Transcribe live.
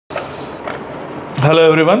Hello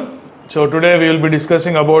everyone. So today we will be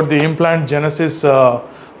discussing about the Implant Genesis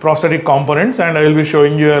prosthetic components, and I will be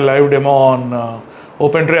showing you a live demo on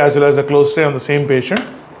open tray as well as a closed tray on the same patient.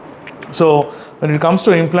 So when it comes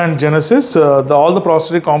to Implant Genesis, all the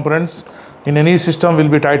prosthetic components in any system will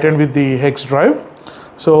be tightened with the hex drive.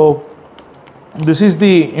 So this is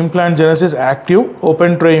the Implant Genesis active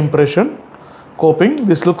open tray impression coping.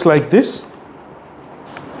 This looks like this.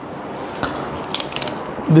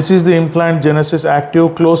 This is the Implant Genesis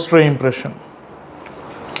active closed tray impression.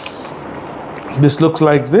 This looks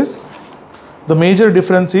like this. The major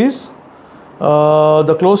difference is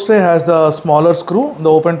the closed tray has the smaller screw, the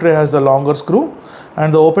open tray has the longer screw,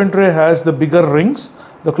 and the open tray has the bigger rings,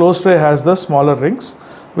 the closed tray has the smaller rings.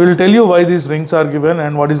 We will tell you why these rings are given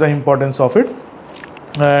and what is the importance of it.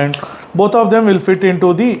 And both of them will fit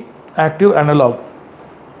into the active analog.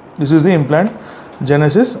 This is the Implant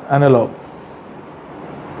Genesis analog.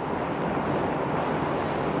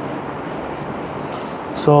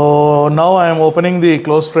 So now I am opening the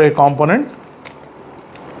closed tray component.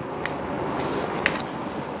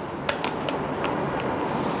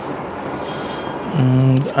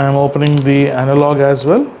 And I am opening the analog as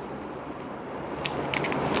well.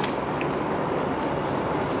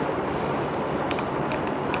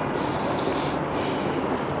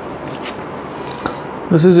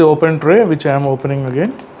 This is the open tray which I am opening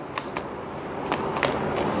again.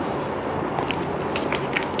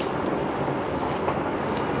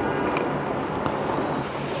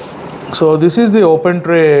 So this is the open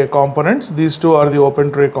tray components. These two are the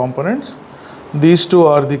open tray components. These two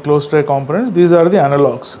are the closed tray components. These are the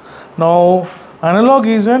analogs. Now analog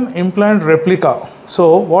is an implant replica.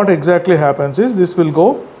 So what exactly happens is this will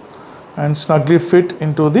go and snugly fit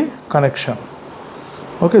into the connection.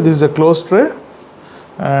 Okay, this is a closed tray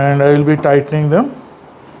and I will be tightening them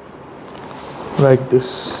like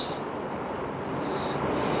this.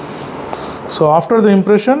 So after the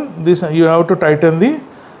impression, this you have to tighten the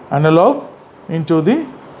analog into the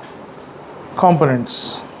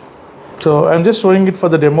components. So I am just showing it for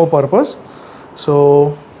the demo purpose.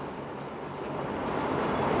 So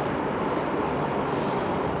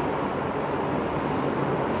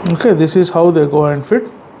okay, this is how they go and fit.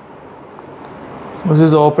 This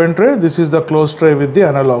is the open tray, this is the closed tray with the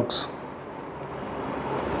analogs.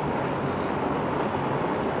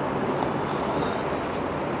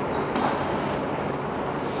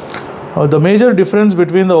 The major difference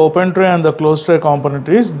between the open tray and the closed tray component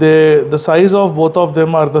is the size of both of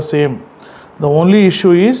them are the same. The only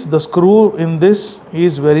issue is the screw in this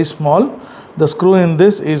is very small, the screw in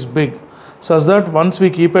this is big, such that once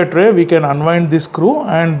we keep a tray we can unwind this screw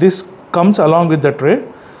and this comes along with the tray.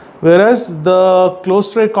 Whereas the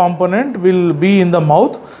closed tray component will be in the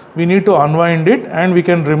mouth, we need to unwind it and we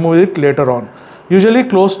can remove it later on. Usually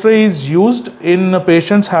closed tray is used in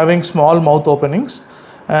patients having small mouth openings,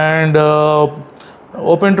 and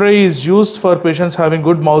open tray is used for patients having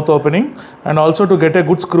good mouth opening and also to get a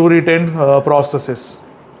good screw retain prosthesis.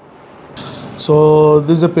 So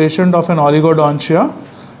this is a patient of an oligodontia.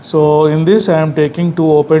 So in this I am taking two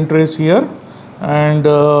open trays here and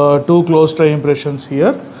two closed tray impressions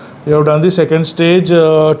here. We have done the second stage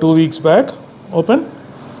 2 weeks back open.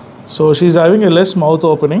 So she is having a less mouth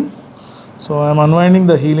opening. So I am unwinding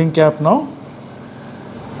the healing cap now.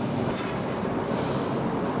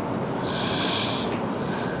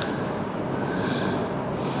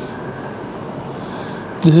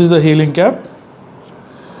 This is the healing cap.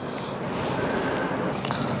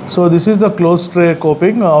 So this is the closed tray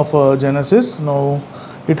coping of Genesis. Now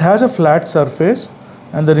it has a flat surface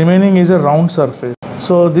and the remaining is a round surface.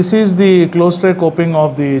 So this is the closed tray coping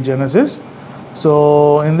of the Genesis.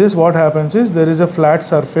 So in this what happens is there is a flat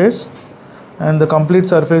surface and the complete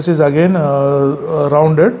surface is again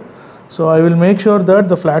rounded. So I will make sure that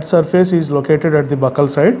the flat surface is located at the buccal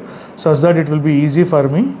side such that it will be easy for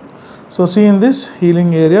me. So see in this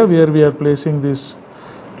healing area where we are placing this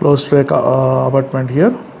closed tray abutment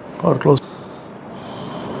here or closed.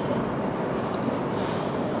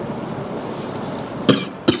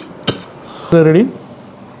 Ready?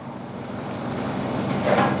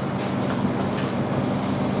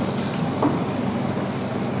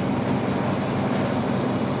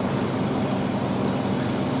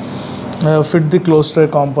 I have fit the closed tray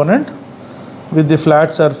component with the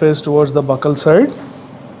flat surface towards the buccal side.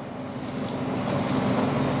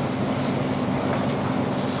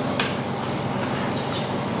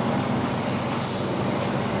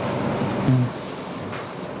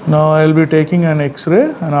 Now I will be taking an X-ray,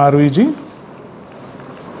 an RVG.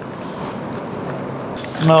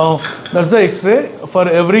 Now that's the X-ray. For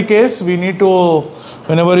every case we need to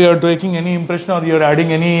Whenever you are taking any impression or you are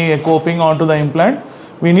adding any coping onto the implant,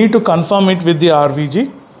 we need to confirm it with the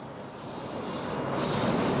RVG.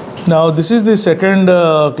 Now this is the second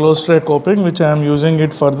closed tray coping, which I am using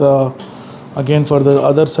it for the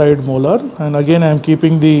other side molar, and again I am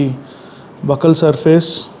keeping the buccal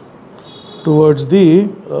surface towards the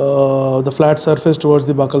flat surface towards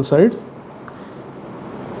the buccal side.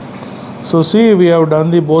 So see, we have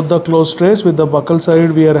done both the closed trays. With the buccal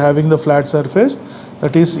side we are having the flat surface.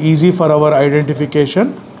 That is easy for our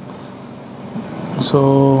identification.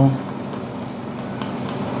 So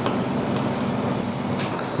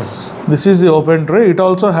this is the open tray. It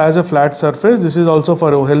also has a flat surface. This is also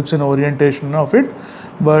for helps in orientation of it.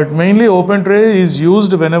 But mainly open tray is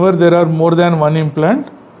used whenever there are more than one implant.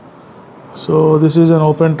 So this is an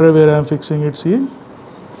open tray where I am fixing it. See.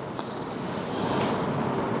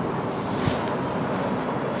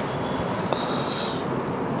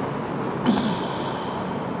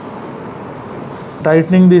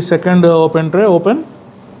 Tightening the second open tray, open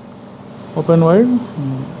wide.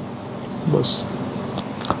 Bus.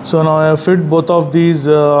 So now I have fit both of these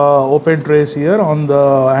open trays here on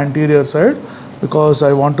the anterior side because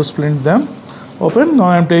I want to splint them. Open. Now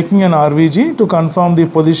I am taking an RVG to confirm the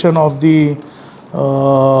position of the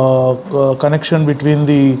connection between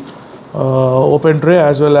the open tray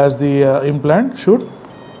as well as the implant. Shoot.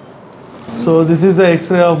 So this is the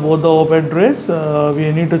X-ray of both the open trays.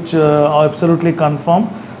 We need to absolutely confirm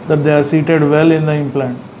that they are seated well in the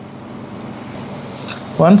implant.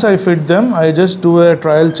 Once I fit them, I just do a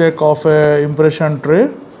trial check of a impression tray.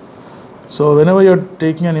 So whenever you are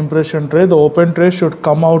taking an impression tray, the open tray should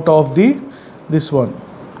come out of this one,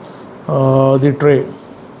 the tray.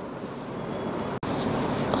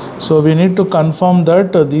 So we need to confirm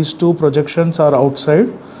that these two projections are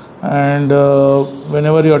outside, and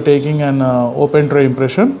whenever you are taking an open tray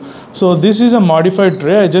impression. So this is a modified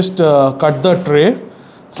tray. I just cut the tray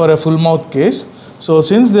for a full mouth case. So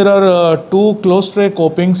since there are two closed tray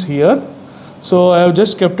copings here, so I have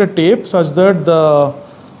just kept a tape such that the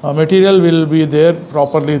material will be there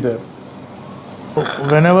properly there.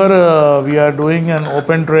 Whenever we are doing an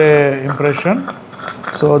open tray impression,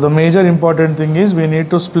 so the major important thing is we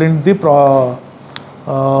need to splint the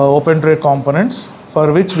open tray components,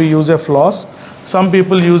 for which we use a floss. Some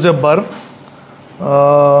people use a burr.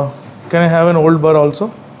 Can I have an old burr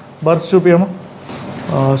also? Burrs chupiyama.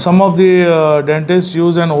 Some of the dentists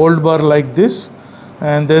use an old burr like this,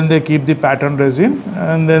 and then they keep the pattern resin,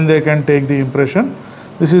 and then they can take the impression.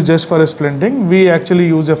 This is just for a splinting. We actually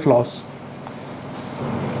use a floss.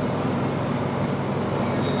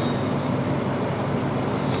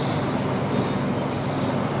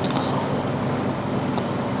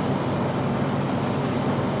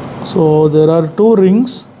 So there are two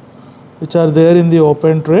rings which are there in the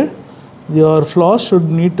open tray. Your floss should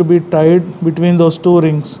need to be tied between those two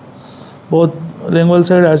rings, both lingual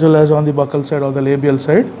side as well as on the buccal side or the labial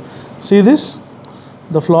side. See this?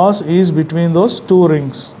 The floss is between those two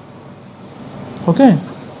rings. Okay.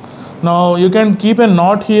 Now you can keep a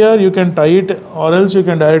knot here, you can tie it, or else you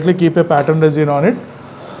can directly keep a pattern resin on it.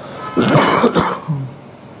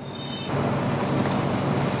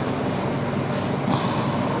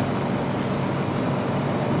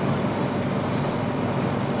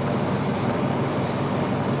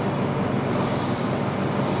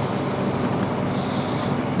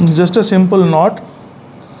 It's just a simple knot.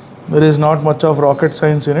 There is not much of rocket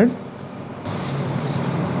science in it.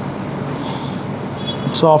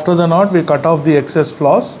 So after the knot, we cut off the excess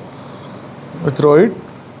floss. We throw it.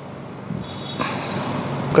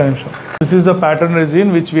 This is the pattern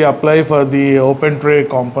resin which we apply for the open tray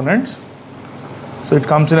components. So it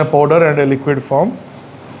comes in a powder and a liquid form.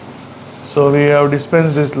 So we have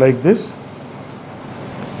dispensed it like this.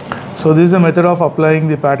 So this is the method of applying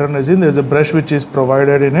the pattern resin. There is a brush which is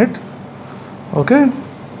provided in it. Okay.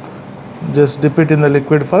 Just dip it in the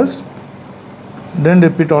liquid first, then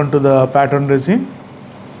dip it onto the pattern resin.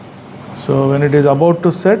 So when it is about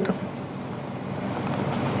to set,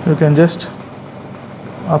 you can just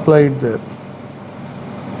apply it there.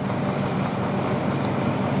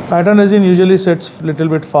 Pattern resin usually sets little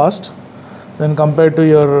bit fast than compared to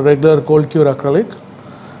your regular cold cure acrylic.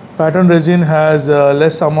 Pattern resin has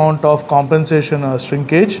less amount of compensation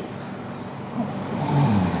shrinkage.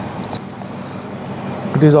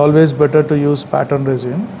 It is always better to use pattern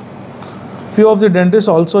resin. Few of the dentists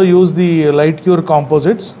also use the light cure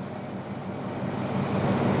composites.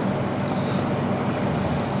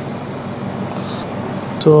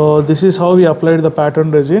 So this is how we applied the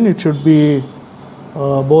pattern resin. It should be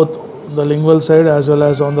both the lingual side as well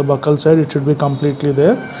as on the buccal side, it should be completely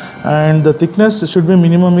there, and the thickness should be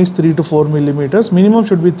minimum is 3 to 4 millimeters. Minimum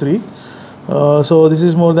should be 3. So this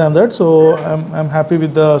is more than that. So I'm happy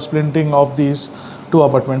with the splinting of these two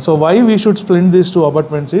abutments. So why we should splint these two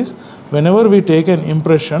abutments is whenever we take an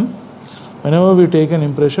impression,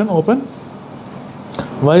 open,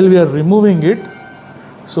 while we are removing it,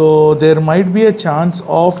 so there might be a chance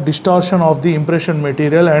of distortion of the impression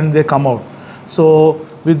material and they come out. So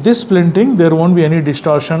with this splinting, there won't be any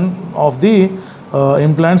distortion of the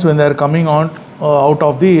implants when they are coming on out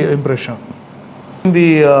of the impression.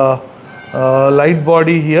 The light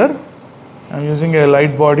body here, I'm using a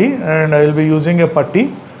light body and I will be using a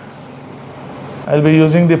putty. I'll be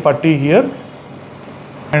using the putty here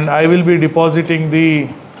and I will be depositing the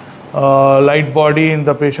light body in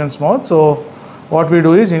the patient's mouth. So what we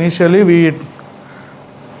do is initially we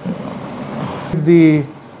the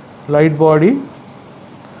light body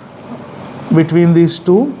between these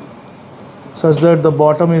two such that the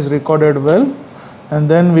bottom is recorded well, and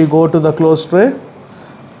then we go to the closed tray.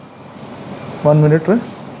 1 minute, right?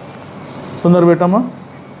 Sundar beta ma.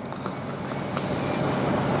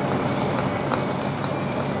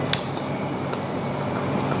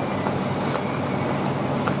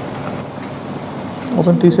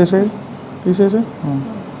 Open, తీసేసే.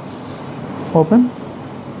 Open.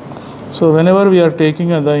 So whenever we are taking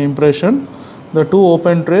the impression, the two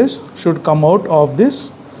open trays should come out of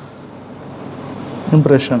this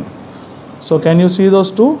impression. So can you see those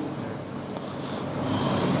two?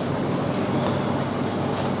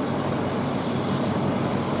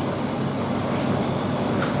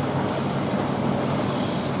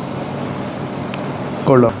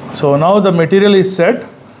 Hold on. So now the material is set.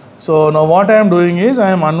 So now what I am doing is I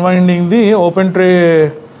am unwinding the open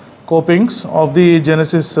tray copings of the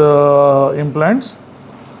Genesis implants.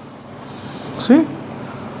 See,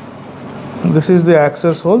 this is the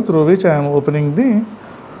access hole through which I am opening the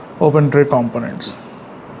open tray components.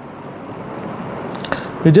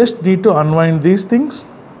 We just need to unwind these things.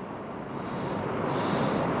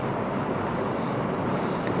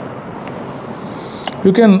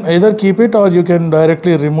 You can either keep it or you can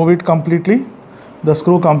directly remove it completely, the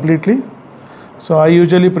screw completely. So I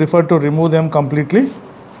usually prefer to remove them completely.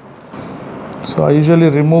 So I usually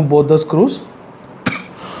remove both the screws.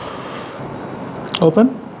 Open.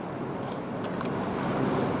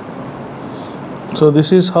 So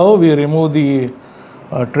this is how we remove the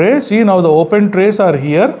tray. See, now the open trays are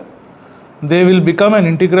here. They will become an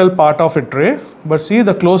integral part of a tray. But see,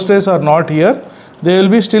 the closed trays are not here. They will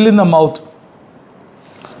be still in the mouth,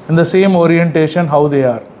 in the same orientation how they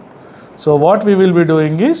are. So what we will be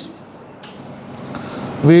doing is,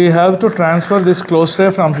 we have to transfer this closed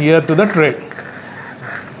tray from here to the tray.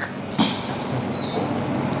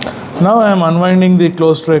 Now I am unwinding the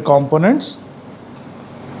closed tray components.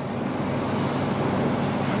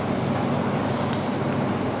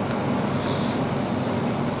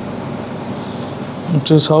 Which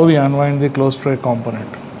is how we unwind the closed tray component.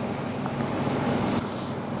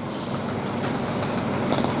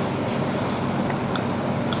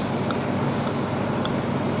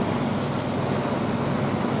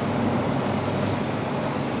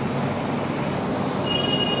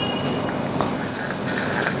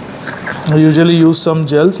 I usually use some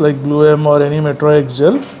gels like Blue M or any Metro X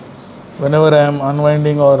gel whenever I am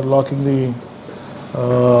unwinding or locking the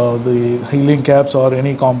healing caps or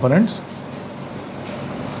any components.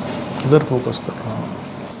 इधर focus कर रहा हूँ.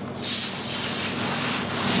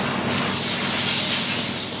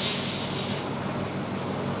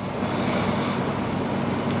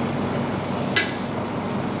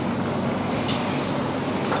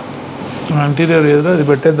 Anterior area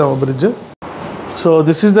better the bridge. So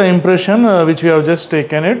this is the impression which we have just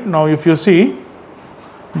taken it. Now if you see,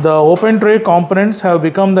 the open tray components have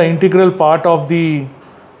become the integral part of the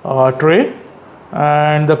tray,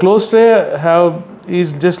 and the closed tray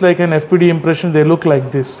is just like an FPD impression. They look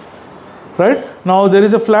like this, right? Now there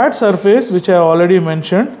is a flat surface which I have already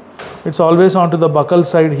mentioned. It's always onto the buccal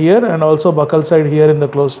side here and also buccal side here in the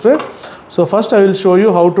closed tray. So first I will show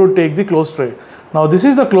you how to take the closed tray. Now this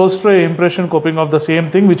is the closed tray impression coping of the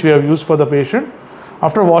same thing which we have used for the patient.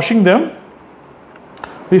 After washing them,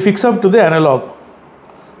 we fix up to the analog.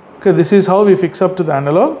 Okay, this is how we fix up to the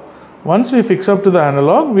analog. Once we fix up to the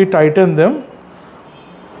analog, we tighten them,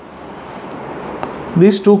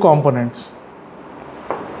 these two components.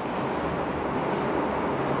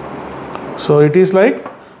 So it is like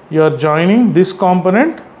you are joining this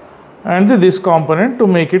component and this component to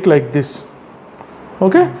make it like this.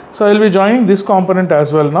 Okay, so I will be joining this component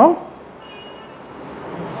as well now.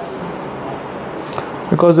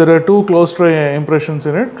 because there are two closed tray impressions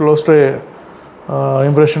in it, closed tray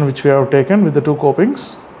impression which we have taken with the two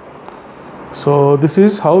copings. So this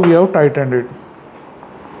is how we have tightened it.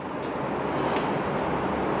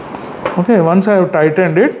 Okay, once I have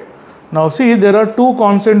tightened it, now see there are two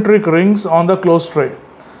concentric rings on the closed tray,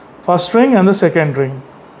 first ring and the second ring.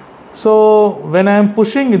 So when I am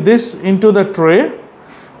pushing this into the tray,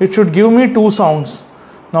 it should give me two sounds.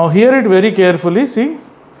 Now hear it very carefully, see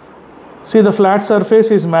the flat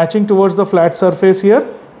surface is matching towards the flat surface here,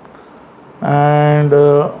 and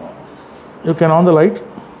you can on the light.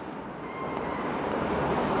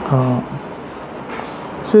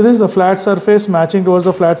 See this, the flat surface matching towards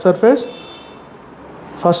the flat surface,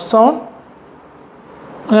 first sound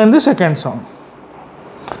and the second sound.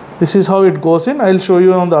 This is how it goes in. I will show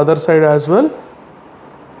you on the other side as well.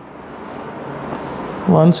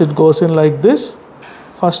 Once it goes in like this,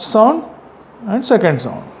 first sound and second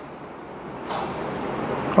sound.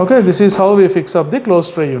 Okay, this is how we fix up the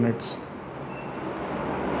closed tray units.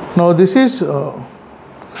 Now this is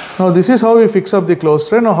how we fix up the closed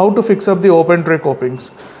tray. Now how to fix up the open tray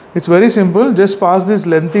copings? It's very simple. Just pass this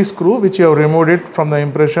lengthy screw which you have removed it from the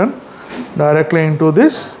impression directly into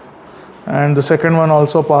this, and the second one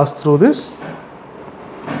also pass through this.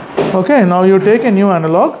 Okay, now you take a new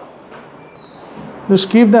analog. Just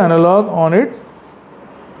keep the analog on it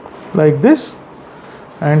like this,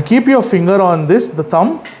 and keep your finger on this, the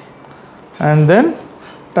thumb, and then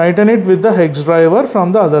tighten it with the hex driver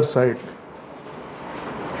from the other side.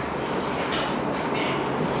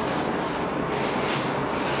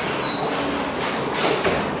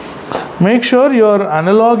 Make sure your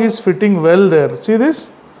analog is fitting well there. See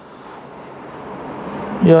this?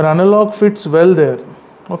 Your analog fits well there.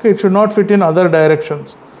 Okay, it should not fit in other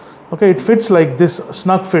directions. Okay, it fits like this,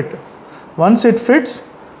 snug fit. Once it fits,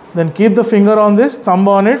 then keep the finger on this, thumb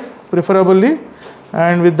on it preferably,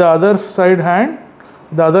 and with the other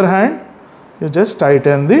hand, you just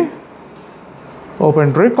tighten the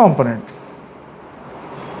open tray component.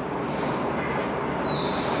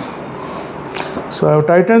 So I have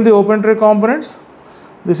tightened the open tray components.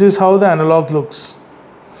 This is how the analog looks.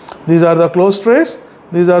 These are the closed trays.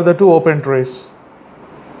 These are the two open trays.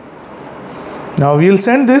 Now we will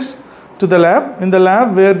send this to the lab. In the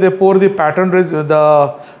lab where they pour the pattern,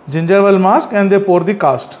 the gingival mask, and they pour the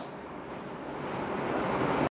cast.